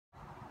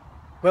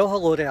Well,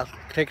 hello there,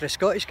 Craig the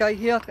Scottish Guy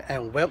here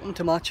and welcome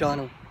to my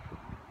channel.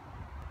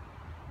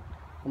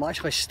 I'm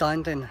actually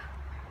standing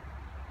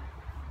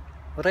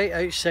right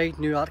outside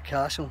Newark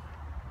Castle,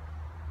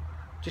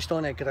 just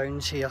on the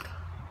grounds here.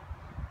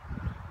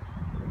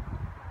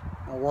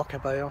 I'll walk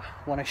about,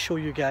 I want to show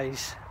you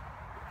guys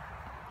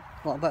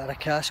a little bit of the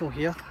castle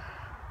here.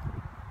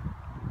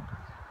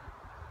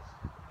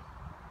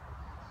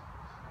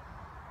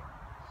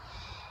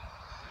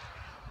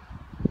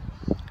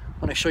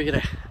 I want to show you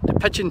the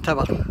pigeon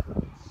tower.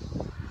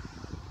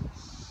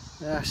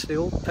 Yes, the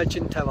old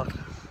pigeon tower.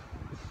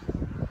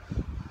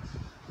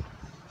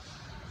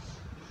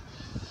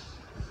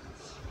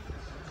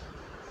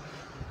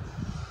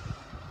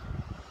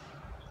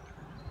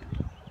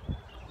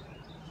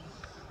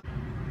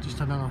 Just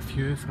another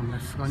view from the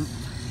front.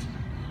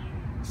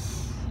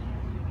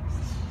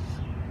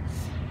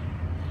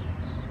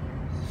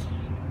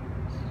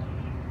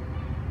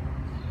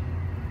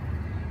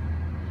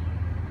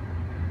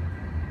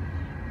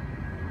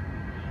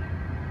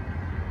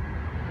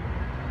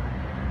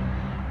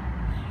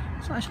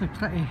 It's actually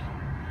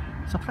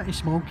it's a pretty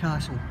small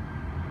castle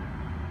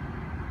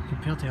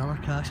compared to other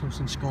castles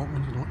in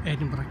Scotland, you know,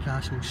 Edinburgh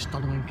Castle,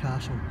 Stirling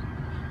Castle.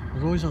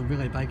 Those are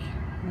really big.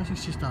 This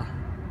is just a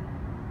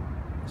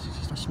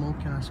small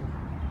castle.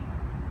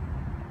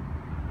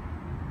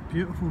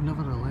 Beautiful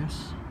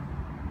nevertheless.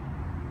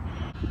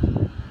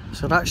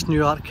 So that's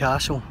Newark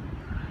Castle,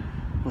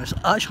 and it's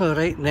actually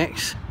right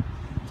next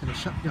to the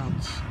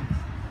shipyards.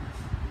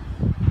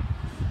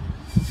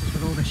 This is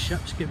where all the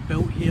ships get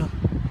built here,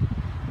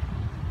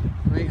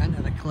 right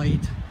into the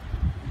Clyde.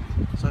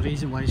 There's a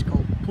reason why it's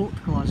called Port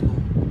Glasgow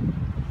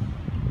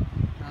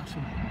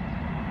Castle.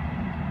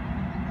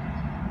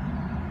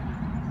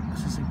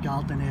 This is the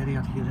garden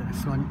area here at the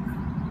front.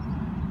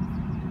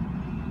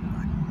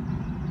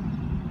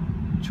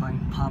 Try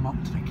and palm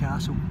up to the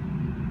castle.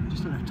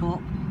 Just at the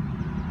top,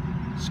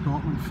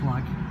 Scotland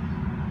flag.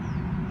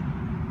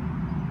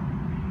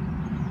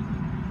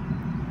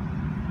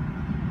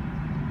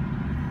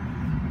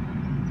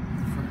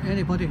 For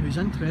anybody who's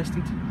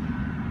interested,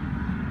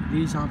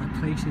 these are the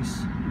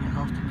prices you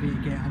have to pay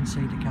to get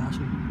inside the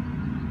castle.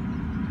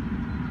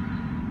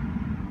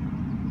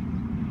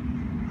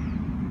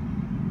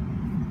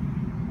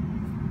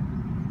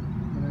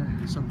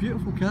 It's a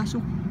beautiful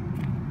castle,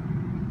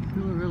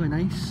 really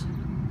nice.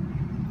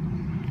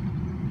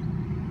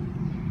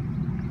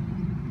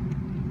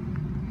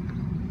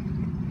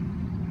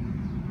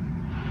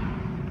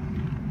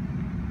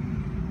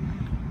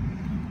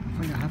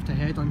 I think I have to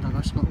head under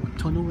this little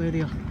tunnel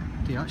area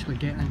to actually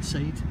get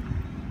inside.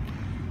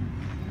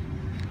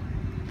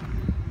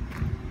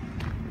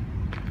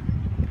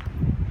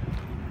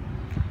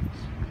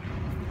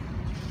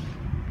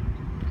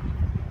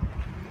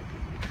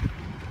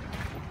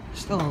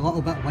 Still a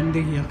little bit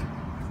windy here.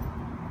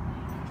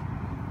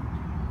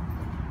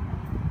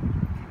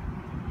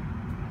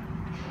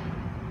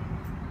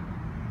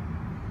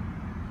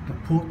 The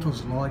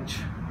Porter's Lodge.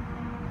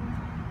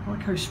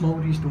 Look how small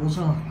these doors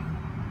are.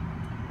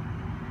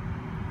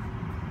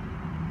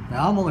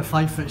 Now I'm only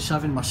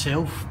 5'7"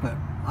 myself, but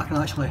I can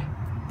actually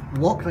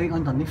walk right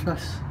underneath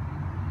this.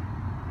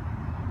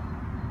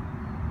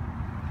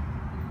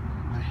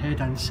 I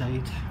head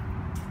inside.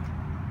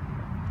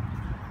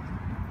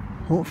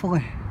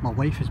 Hopefully my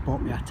wife has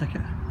bought me a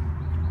ticket.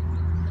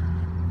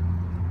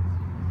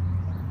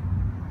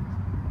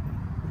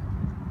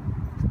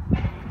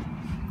 I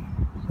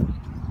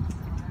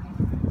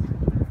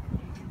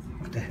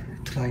have to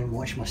try and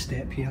watch my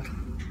step here.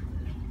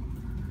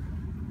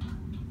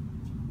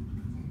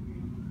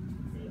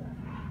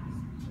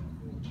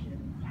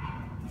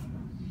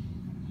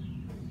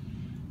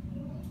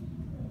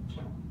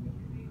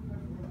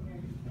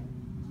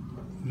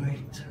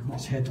 Right,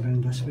 let's head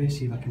around this way,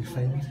 see if I can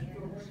find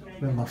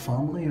where my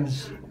family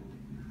is.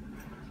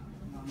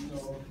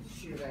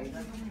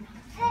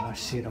 I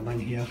see them in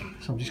here,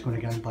 so I'm just going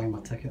to go and buy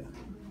my ticket.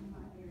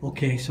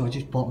 Okay, so I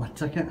just bought my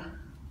ticket.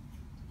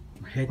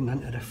 I'm heading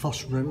into the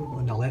first room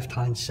on the left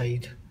hand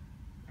side.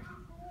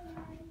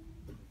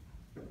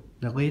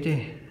 The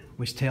lady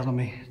was telling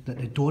me that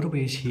the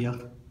doorways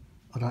here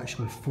are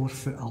actually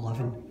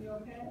 4'11",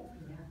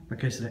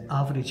 because the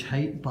average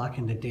height back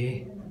in the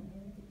day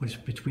was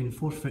between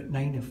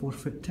 4'9" and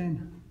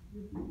 4'10".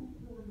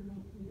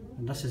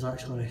 And this is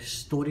actually a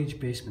storage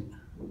basement.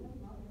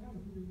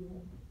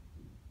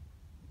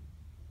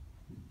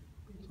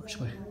 It's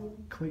actually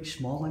quite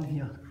small in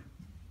here.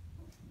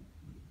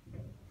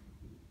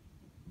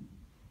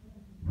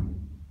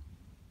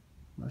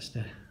 That's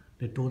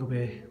the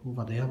doorway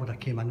over there where I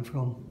came in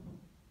from.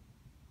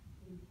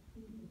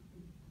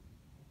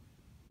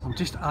 I'm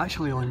just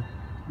actually on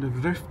the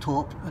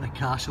rooftop of the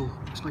castle.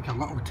 It's like a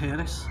little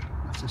terrace.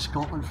 That's the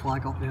Scotland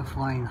flag up there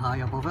flying high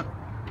above it.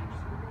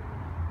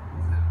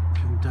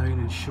 Come down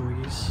and show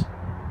you. This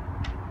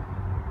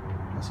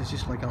is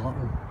just like a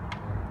little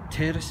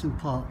terracing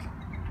part.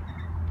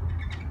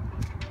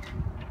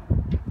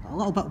 A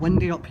little bit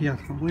windy up here.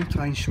 I'm going to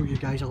try and show you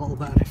guys a little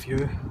bit of the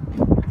view.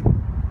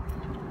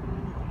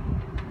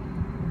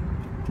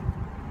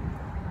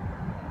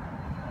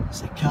 It's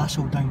the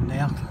castle down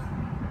there.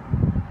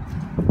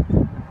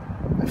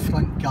 The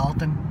front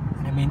garden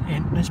and the main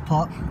entrance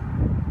part.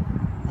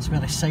 That's where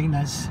the sign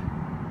is,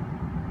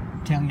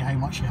 telling you how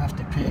much you have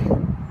to pay.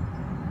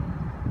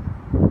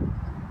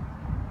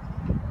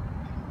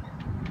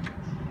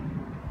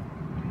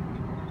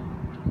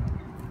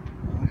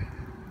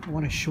 I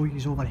want to show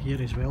you over here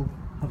as well.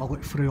 Have a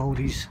look through all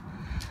these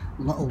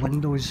little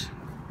windows.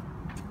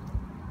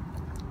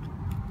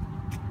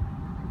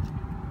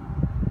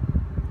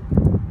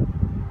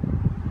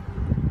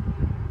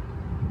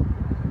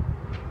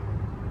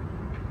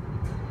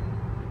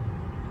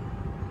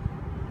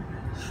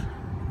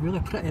 Really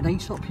pretty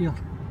nice up here.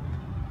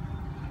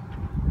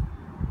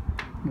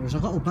 There's a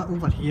little bit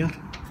over here.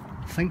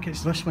 I think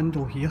it's this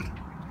window here.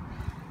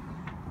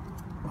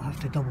 I'll have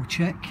to double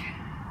check.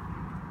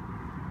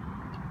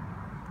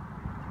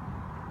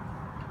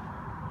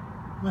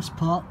 This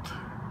part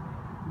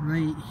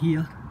right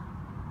here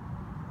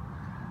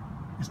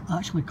is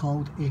actually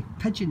called a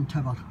pigeon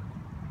tower.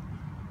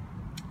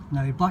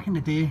 Now back in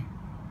the day,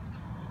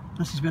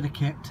 this is where they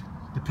kept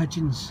the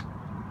pigeons.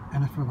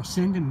 And if we were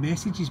sending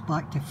messages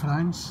back to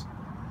France,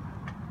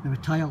 they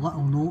would tie a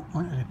little note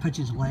onto the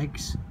pigeon's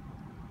legs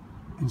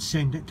and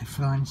send it to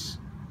France.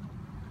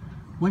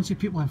 Once the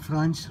people in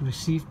France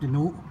received the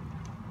note,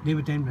 they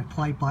would then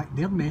reply back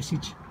their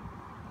message,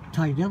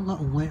 tie their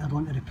little letter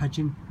onto the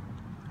pigeon,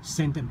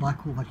 send it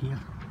back over here.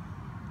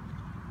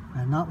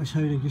 And that was how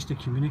they used to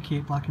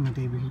communicate back in the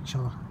day with each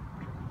other.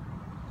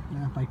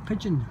 By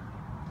pigeon.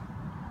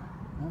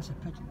 That's a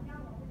pigeon.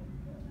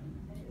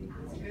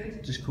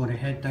 Just going to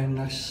head down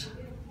this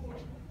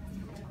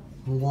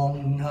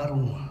long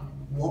narrow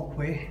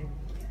walkway.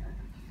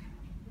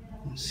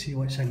 Let's see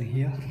what's in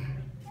here.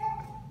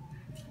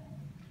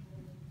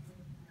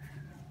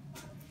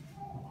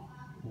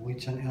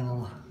 Leads into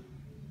another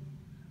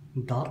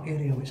dark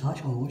area which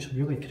actually looks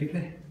really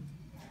creepy.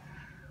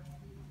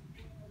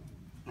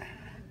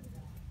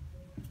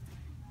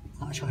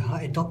 Actually I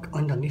had to duck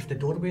underneath the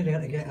doorway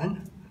there to get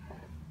in.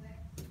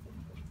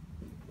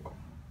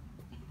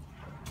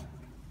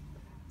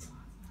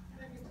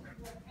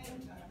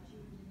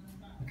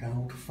 Like an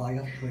old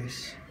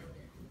fireplace.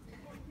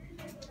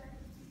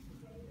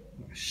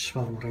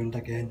 Swivel round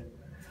again.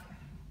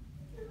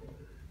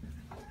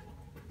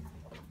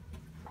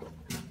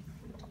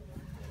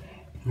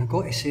 And I've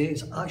got to say,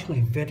 it's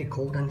actually very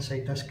cold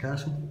inside this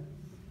castle.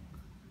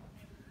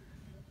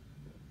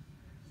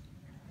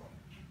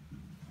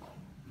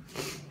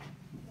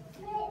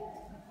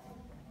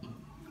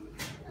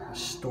 A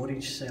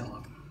storage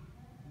cellar.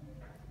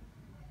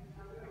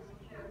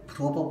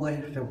 Probably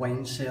the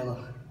wine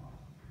cellar,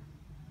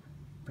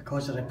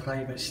 because of the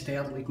private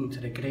stair leading to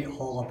the Great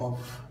Hall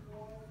above.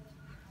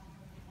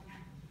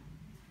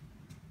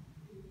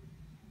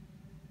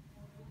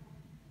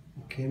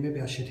 Okay,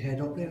 maybe I should head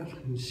up there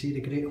and see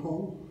the Great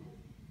Hall.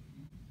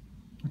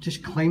 I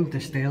just climbed the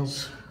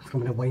stairs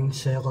from the wine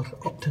cellar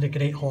up to the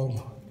Great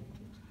Hall.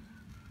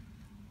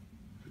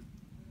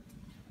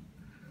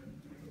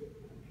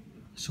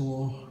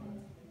 So,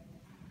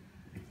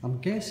 I'm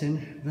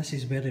guessing this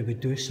is where they would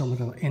do some of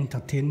their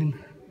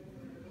entertaining.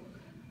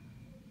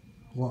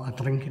 A lot of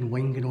drinking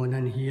wine going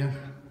on in here.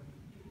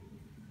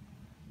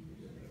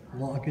 A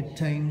lot of good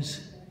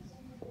times.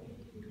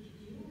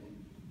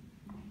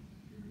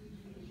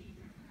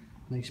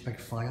 Nice big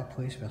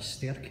fireplace with a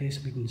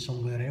staircase leading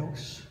somewhere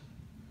else.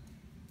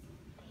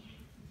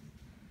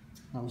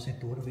 That was the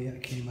doorway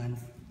it came in.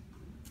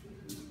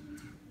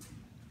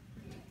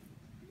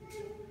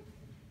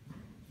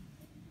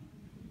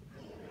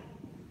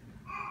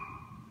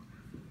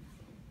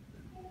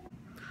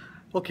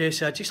 Okay,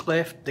 so I just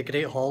left the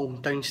Great Hall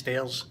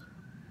downstairs,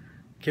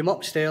 came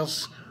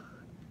upstairs.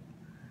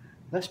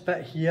 This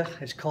bit here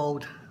is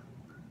called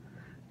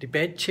the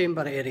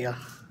bedchamber area.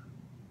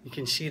 You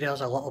can see there's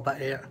a little bit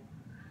here.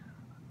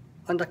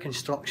 Under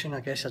construction, I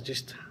guess they're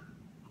just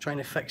trying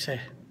to fix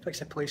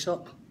the place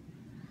up.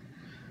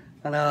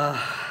 And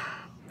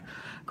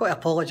got to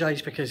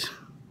apologise because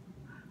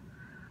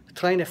I'm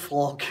trying to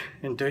vlog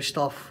and do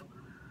stuff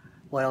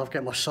while I've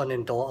got my son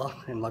and daughter,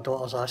 and my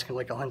daughter's asking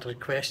like 100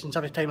 questions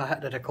every time I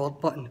hit the record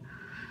button.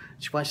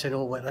 She wants to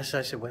know what this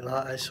is and what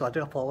that is, so I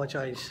do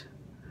apologise.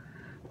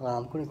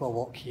 I'm going to go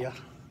walk here.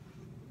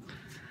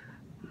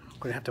 I'm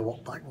going to have to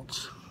walk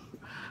backwards.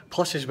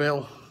 Plus as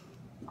well,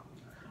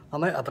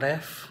 I'm out of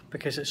breath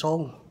because it's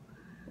all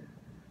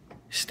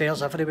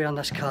stairs everywhere in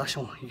this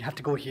castle. You have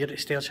to go here at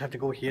stairs, you have to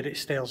go here at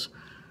stairs.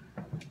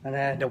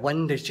 And the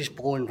wind is just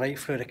blowing right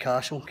through the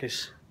castle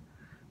because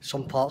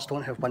some parts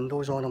don't have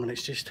windows on them and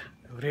it's just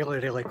really,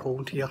 really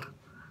cold here.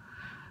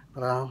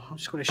 But I'm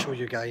just going to show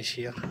you guys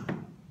here.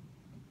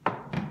 As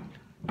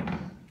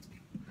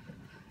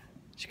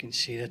you can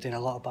see, they're doing a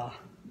lot of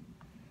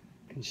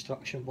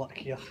construction work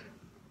here.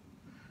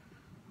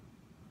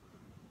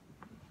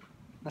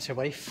 That's your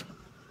wife.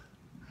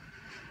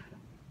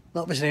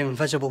 That was the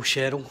invisible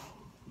Cheryl.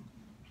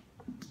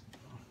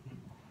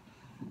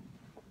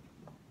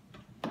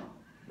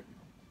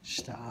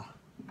 Just I'm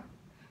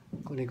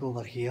going to go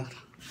over here.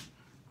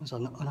 There's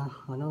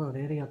another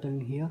area down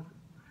here.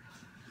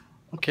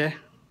 Okay,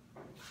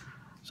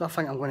 so I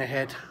think I'm going to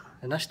head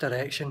in this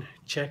direction,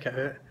 check it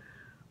out,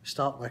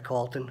 start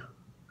recording.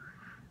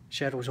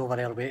 Cheryl's over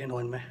there waiting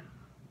on me.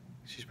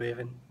 She's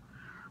waving.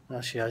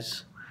 There she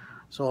is.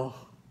 So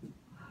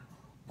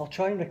I'll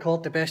try and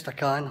record the best I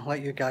can,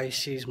 let you guys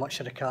see as much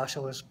of the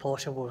castle as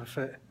possible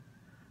without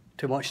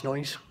too much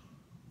noise.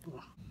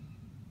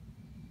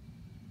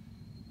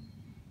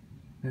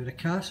 Now the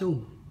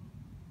castle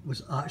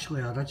was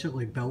actually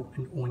originally built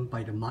and owned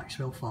by the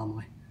Maxwell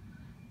family.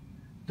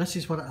 This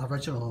is what it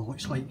originally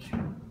looks like.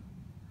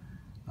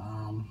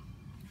 I'm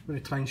going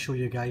to try and show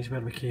you guys where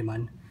we came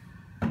in.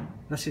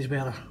 This is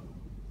where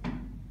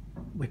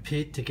we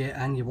paid to get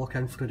in. You walk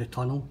in through the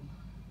tunnel,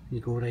 you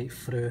go right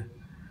through.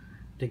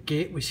 The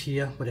gate was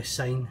here with a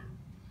sign.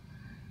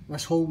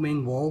 This whole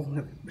main wall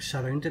that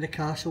surrounded the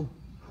castle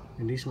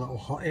and these little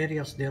hut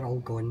areas, they're all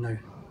gone now.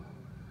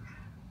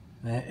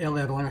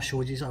 Earlier on I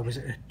showed you that I was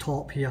at the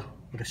top here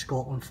with the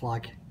Scotland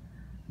flag,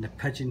 and the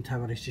pigeon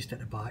tower is just at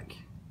the back.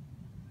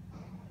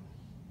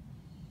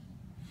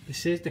 It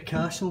says the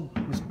castle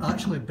was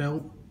actually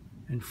built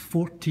in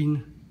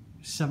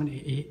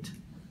 1478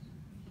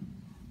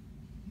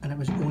 and it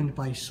was owned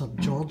by Sir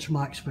George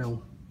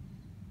Maxwell.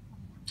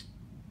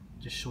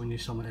 Just showing you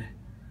some of the...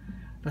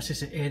 This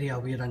is the area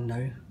we're in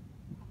now,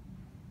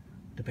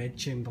 the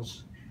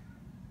bedchambers.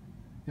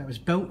 It was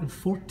built in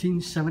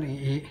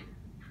 1478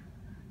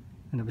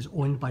 and it was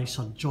owned by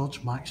Sir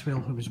George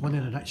Maxwell, who was one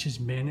of the richest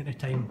men at the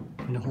time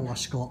in the whole of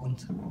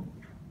Scotland.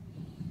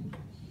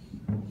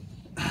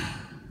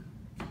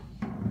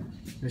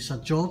 Now,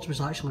 Sir George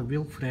was actually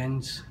real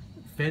friends,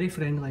 very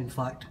friendly in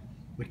fact,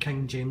 with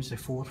King James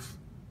IV.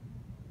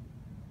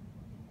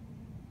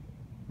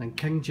 And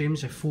King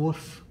James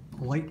IV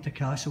liked the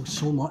castle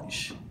so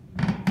much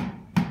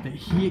that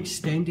he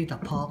extended a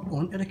part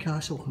onto the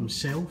castle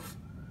himself,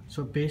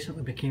 so it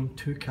basically became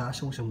two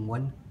castles in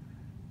one,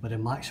 with the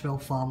Maxwell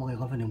family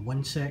living in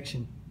one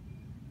section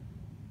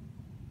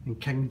and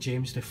King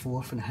James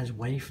IV and his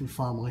wife and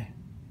family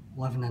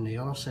living in the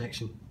other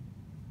section.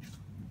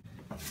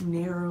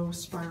 Narrow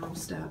spiral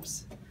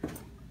steps.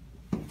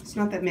 It's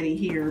not that many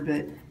here,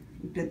 but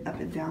we've been up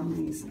and down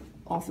these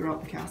all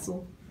throughout the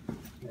castle.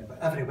 Yeah, but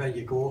everywhere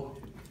you go,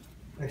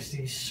 there's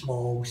these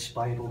small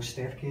spiral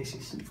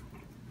staircases.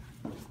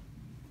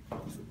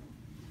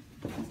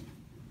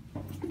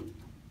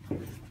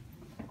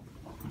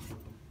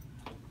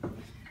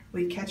 Will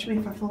you catch me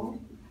if I fall?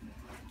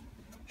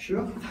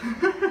 Sure.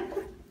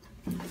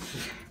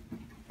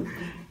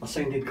 I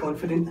sounded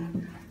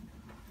confident.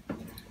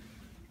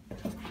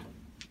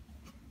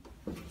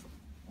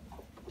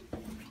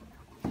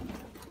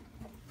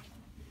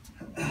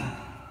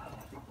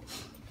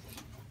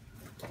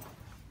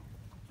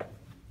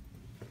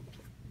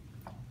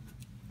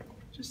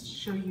 Just to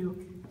show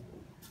you,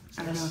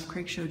 I don't know if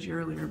Craig showed you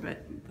earlier,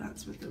 but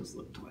that's what those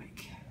looked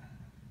like.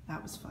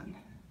 That was fun.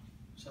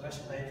 So this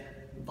led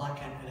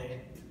back into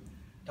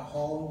the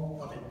hall,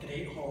 or the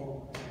Great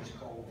Hall as it was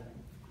called.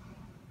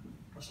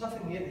 There's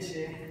nothing here to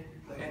say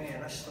about any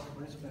of this stuff,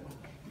 was but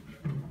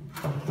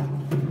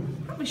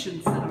We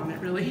shouldn't sit on it,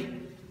 really.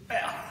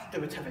 they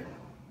would have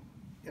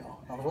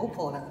a rope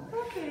on it.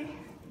 Okay.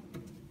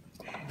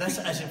 This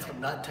isn't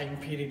from that time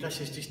period, this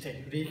is just to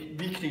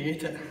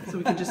recreate it. So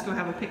we can just go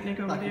have a picnic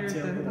over I can there at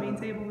tell the you main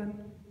that. table then?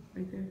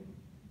 Right there.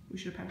 We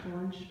should have packed a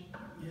lunch.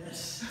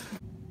 Yes.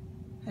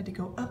 Had to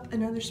go up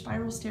another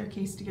spiral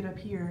staircase to get up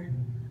here.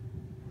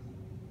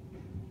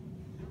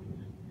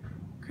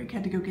 Craig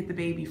had to go get the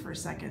baby for a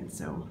second,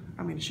 so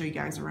I'm going to show you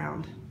guys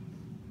around.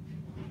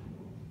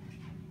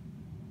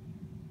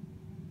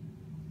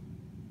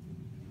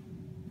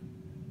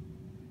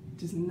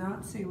 Does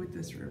not say what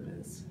this room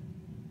is.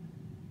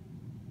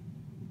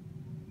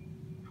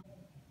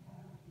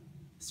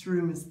 This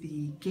room is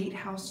the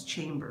Gatehouse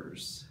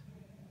Chambers,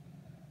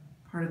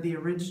 part of the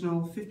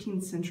original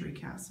 15th century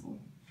castle.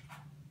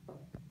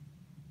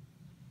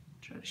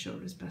 Try to show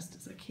it as best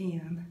as I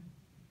can.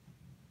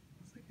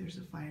 Looks like there's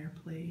a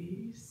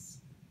fireplace.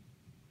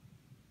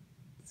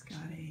 It's got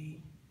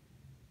a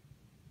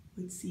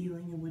wood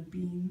ceiling and wood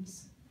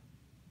beams.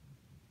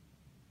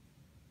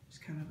 There's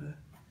kind of a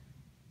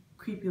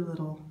creepy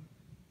little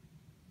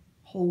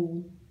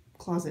hole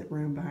closet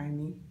room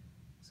behind me.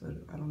 So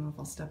I don't know if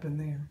I'll step in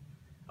there.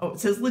 Oh, it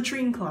says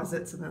latrine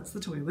closet, so that's the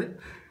toilet.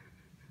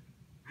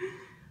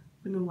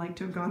 Wouldn't have liked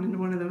to have gone into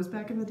one of those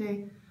back in the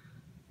day.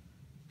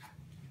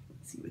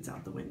 See what's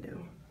out the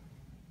window.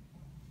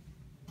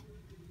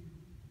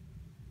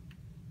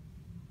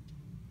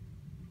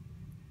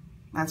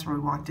 That's where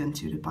we walked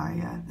into to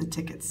buy the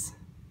tickets.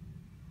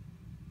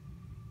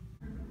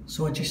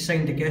 So I just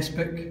signed the guest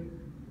book, and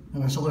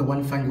there's only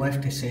one thing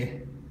left to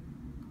say.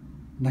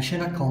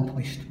 Mission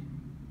accomplished.